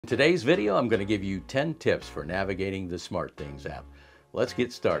In today's video, I'm going to give you 10 tips for navigating the SmartThings app. Let's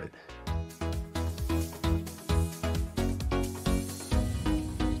get started.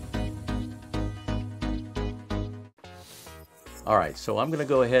 Alright, so I'm going to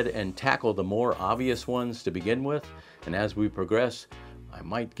go ahead and tackle the more obvious ones to begin with, and as we progress, I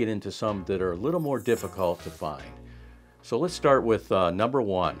might get into some that are a little more difficult to find. So let's start with number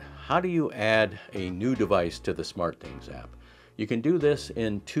one. How do you add a new device to the SmartThings app? You can do this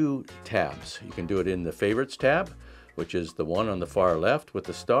in two tabs. You can do it in the Favorites tab, which is the one on the far left with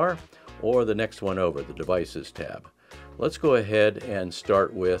the star, or the next one over, the Devices tab. Let's go ahead and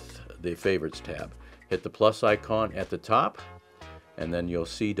start with the Favorites tab. Hit the plus icon at the top, and then you'll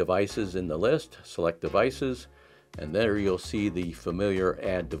see Devices in the list. Select Devices, and there you'll see the familiar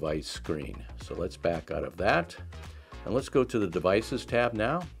Add Device screen. So let's back out of that, and let's go to the Devices tab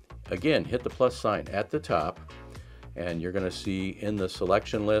now. Again, hit the plus sign at the top, and you're going to see in the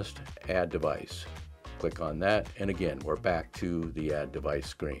selection list Add Device. Click on that, and again we're back to the Add Device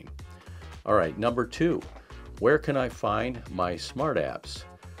screen. Alright, number two, where can I find my smart apps?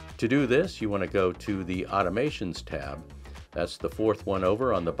 To do this, you want to go to the Automations tab. That's the fourth one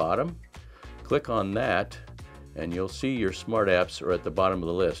over on the bottom. Click on that, and you'll see your smart apps are at the bottom of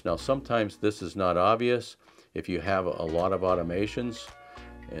the list. Now sometimes this is not obvious if you have a lot of automations.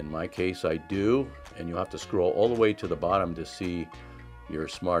 In my case I do, and you have to scroll all the way to the bottom to see your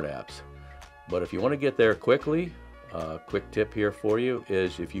smart apps. But if you want to get there quickly, a quick tip here for you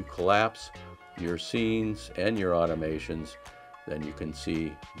is if you collapse your scenes and your automations, then you can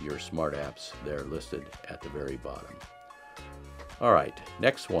see your smart apps there listed at the very bottom. Alright,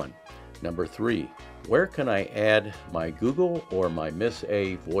 next one, number three. Where can I add my Google or my Miss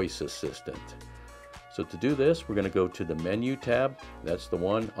A voice assistant? So to do this, we're going to go to the Menu tab. That's the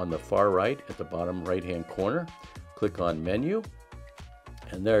one on the far right at the bottom right-hand corner. Click on Menu,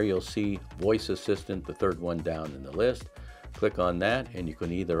 and there you'll see Voice Assistant, the third one down in the list. Click on that, and you can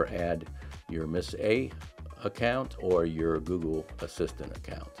either add your Miss A account or your Google Assistant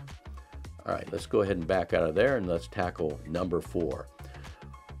account. All right, let's go ahead and back out of there, and let's tackle number four.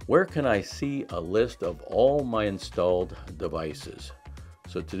 Where can I see a list of all my installed devices?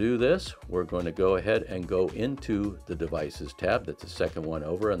 So to do this, we're going to go ahead and go into the Devices tab. That's the second one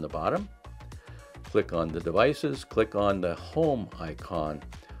over on the bottom. Click on the Devices, click on the Home icon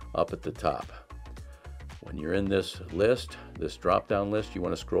up at the top. When you're in this list, this drop-down list, you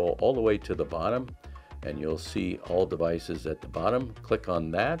want to scroll all the way to the bottom, and you'll see all devices at the bottom. Click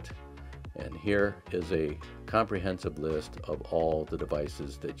on that, and here is a comprehensive list of all the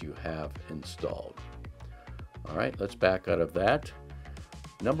devices that you have installed. All right, let's back out of that.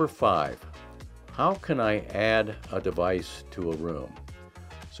 Number five, how can I add a device to a room?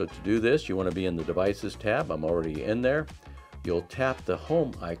 So to do this, you want to be in the Devices tab. I'm already in there. You'll tap the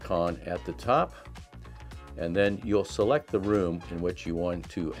Home icon at the top, and then you'll select the room in which you want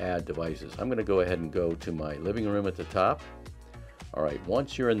to add devices. I'm going to go ahead and go to my living room at the top. All right,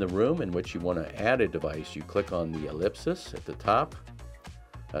 once you're in the room in which you want to add a device, you click on the ellipsis at the top.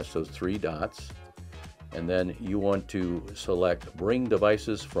 That's those three dots. And then you want to select Bring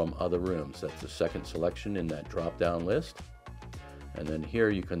Devices from Other Rooms. That's the second selection in that drop-down list. And then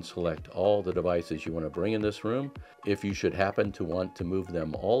here you can select all the devices you want to bring in this room. If you should happen to want to move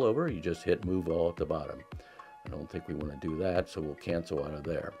them all over, you just hit Move All at the bottom. I don't think we want to do that, so we'll cancel out of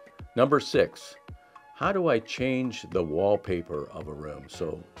there. Number six, how do I change the wallpaper of a room?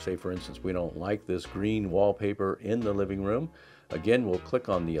 So say for instance we don't like this green wallpaper in the living room. Again, we'll click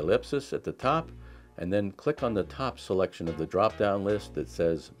on the ellipsis at the top, and then click on the top selection of the drop-down list that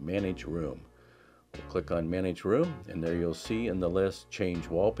says Manage Room. We'll click on Manage Room, and there you'll see in the list Change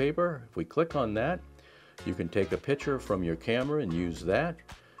Wallpaper. If we click on that, you can take a picture from your camera and use that.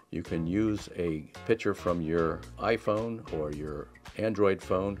 You can use a picture from your iPhone or your Android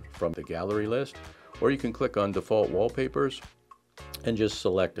phone from the gallery list, or you can click on Default Wallpapers and just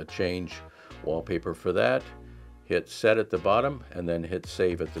select a Change Wallpaper for that. Hit Set at the bottom, and then hit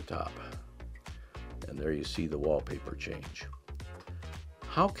Save at the top. And there you see the wallpaper change.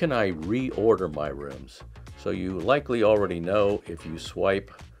 How can I reorder my rooms? So you likely already know if you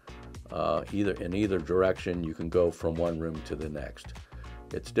swipe in either direction, you can go from one room to the next.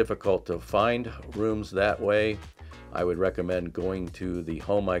 It's difficult to find rooms that way. I would recommend going to the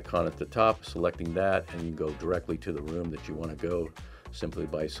Home icon at the top, selecting that, and you can go directly to the room that you want to go simply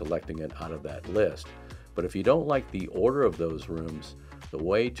by selecting it out of that list. But if you don't like the order of those rooms, the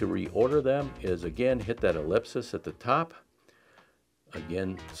way to reorder them is, again, hit that ellipsis at the top.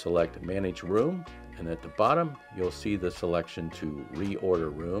 Again, select Manage Room, and at the bottom you'll see the selection to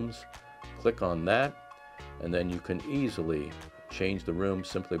Reorder Rooms. Click on that, and then you can easily change the room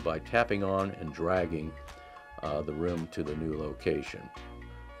simply by tapping on and dragging the room to the new location.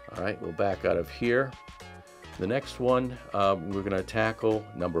 All right, we'll back out of here. The next one, we're going to tackle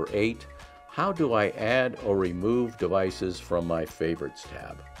number 8. How do I add or remove devices from my Favorites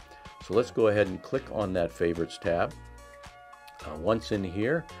tab? So let's go ahead and click on that Favorites tab. Once in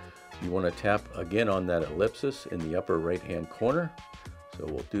here, you want to tap again on that ellipsis in the upper right-hand corner. So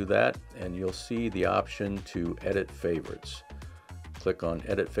we'll do that, and you'll see the option to edit favorites. Click on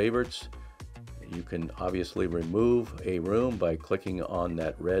Edit Favorites. You can obviously remove a room by clicking on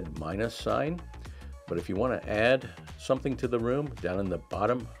that red minus sign. But if you want to add something to the room, down in the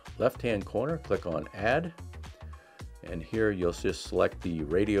bottom left-hand corner, click on Add. And here you'll just select the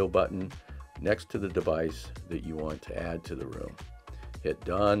radio button next to the device that you want to add to the room. Hit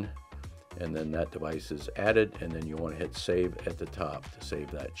Done, and then that device is added, and then you want to hit Save at the top to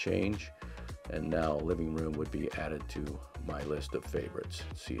save that change. And now living room would be added to my list of favorites.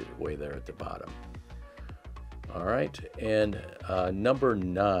 See it way there at the bottom. All right, and number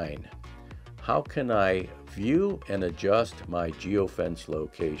 9. How can I view and adjust my geofence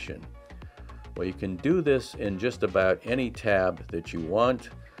location? Well, you can do this in just about any tab that you want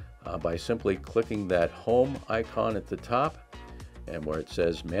by simply clicking that home icon at the top, and where it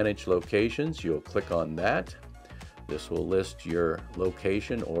says Manage Locations, you'll click on that. This will list your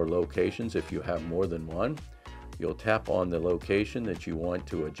location or locations if you have more than one. You'll tap on the location that you want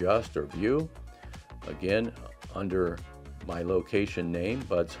to adjust or view. Again, under my location name,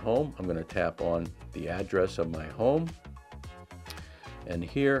 Bud's Home, I'm going to tap on the address of my home. And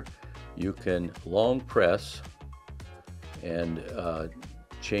here you can long press and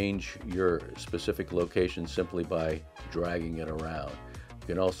change your specific location simply by dragging it around. You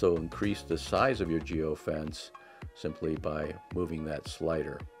can also increase the size of your geofence simply by moving that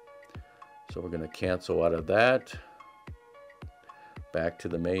slider. So we're going to cancel out of that. Back to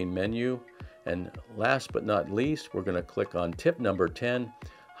the main menu. And last but not least, we're going to click on tip number 10.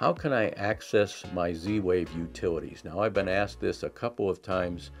 How can I access my Z-Wave utilities? Now, I've been asked this a couple of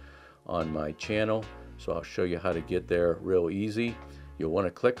times on my channel, so I'll show you how to get there real easy. You'll want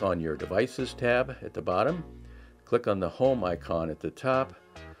to click on your Devices tab at the bottom. Click on the Home icon at the top.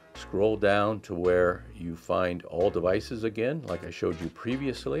 Scroll down to where you find all devices again, like I showed you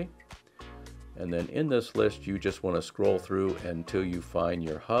previously. And then in this list, you just want to scroll through until you find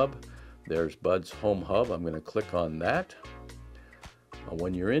your hub. There's Bud's Home Hub. I'm going to click on that.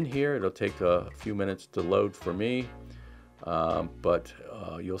 When you're in here, it'll take a few minutes to load for me, but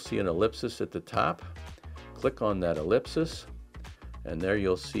you'll see an ellipsis at the top. Click on that ellipsis, and there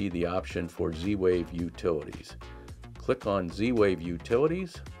you'll see the option for Z-Wave Utilities. Click on Z-Wave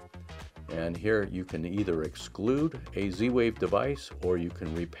Utilities, and here you can either exclude a Z-Wave device or you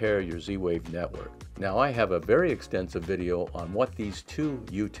can repair your Z-Wave network. Now, I have a very extensive video on what these two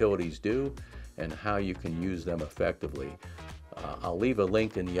utilities do and how you can use them effectively. I'll leave a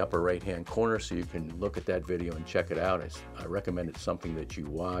link in the upper right hand corner so you can look at that video and check it out. I recommend it's something that you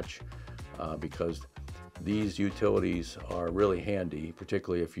watch because these utilities are really handy,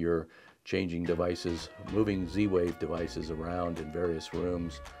 particularly if you're changing devices, moving Z-Wave devices around in various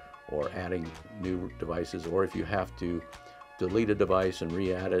rooms, or adding new devices, or if you have to delete a device and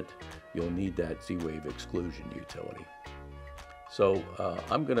re-add it, you'll need that Z-Wave exclusion utility. So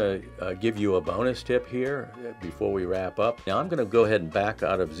I'm going to give you a bonus tip here before we wrap up. Now I'm going to go ahead and back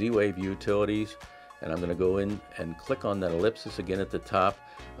out of Z-Wave Utilities, and I'm going to go in and click on that ellipsis again at the top.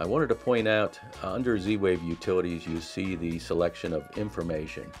 I wanted to point out under Z-Wave Utilities you see the selection of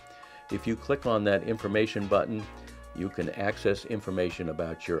information. If you click on that information button, you can access information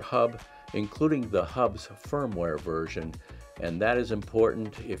about your hub, including the hub's firmware version, and that is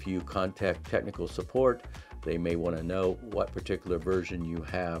important if you contact technical support. They may want to know what particular version you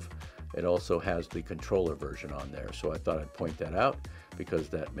have. It also has the controller version on there, so I thought I'd point that out because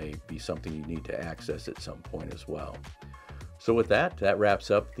that may be something you need to access at some point as well. So with that, that wraps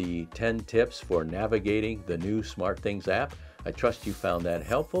up the 10 tips for navigating the new SmartThings app. I trust you found that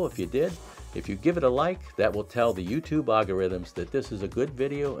helpful. If you did, if you give it a like, that will tell the YouTube algorithms that this is a good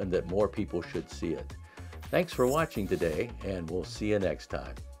video and that more people should see it. Thanks for watching today, and we'll see you next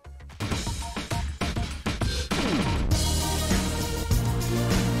time.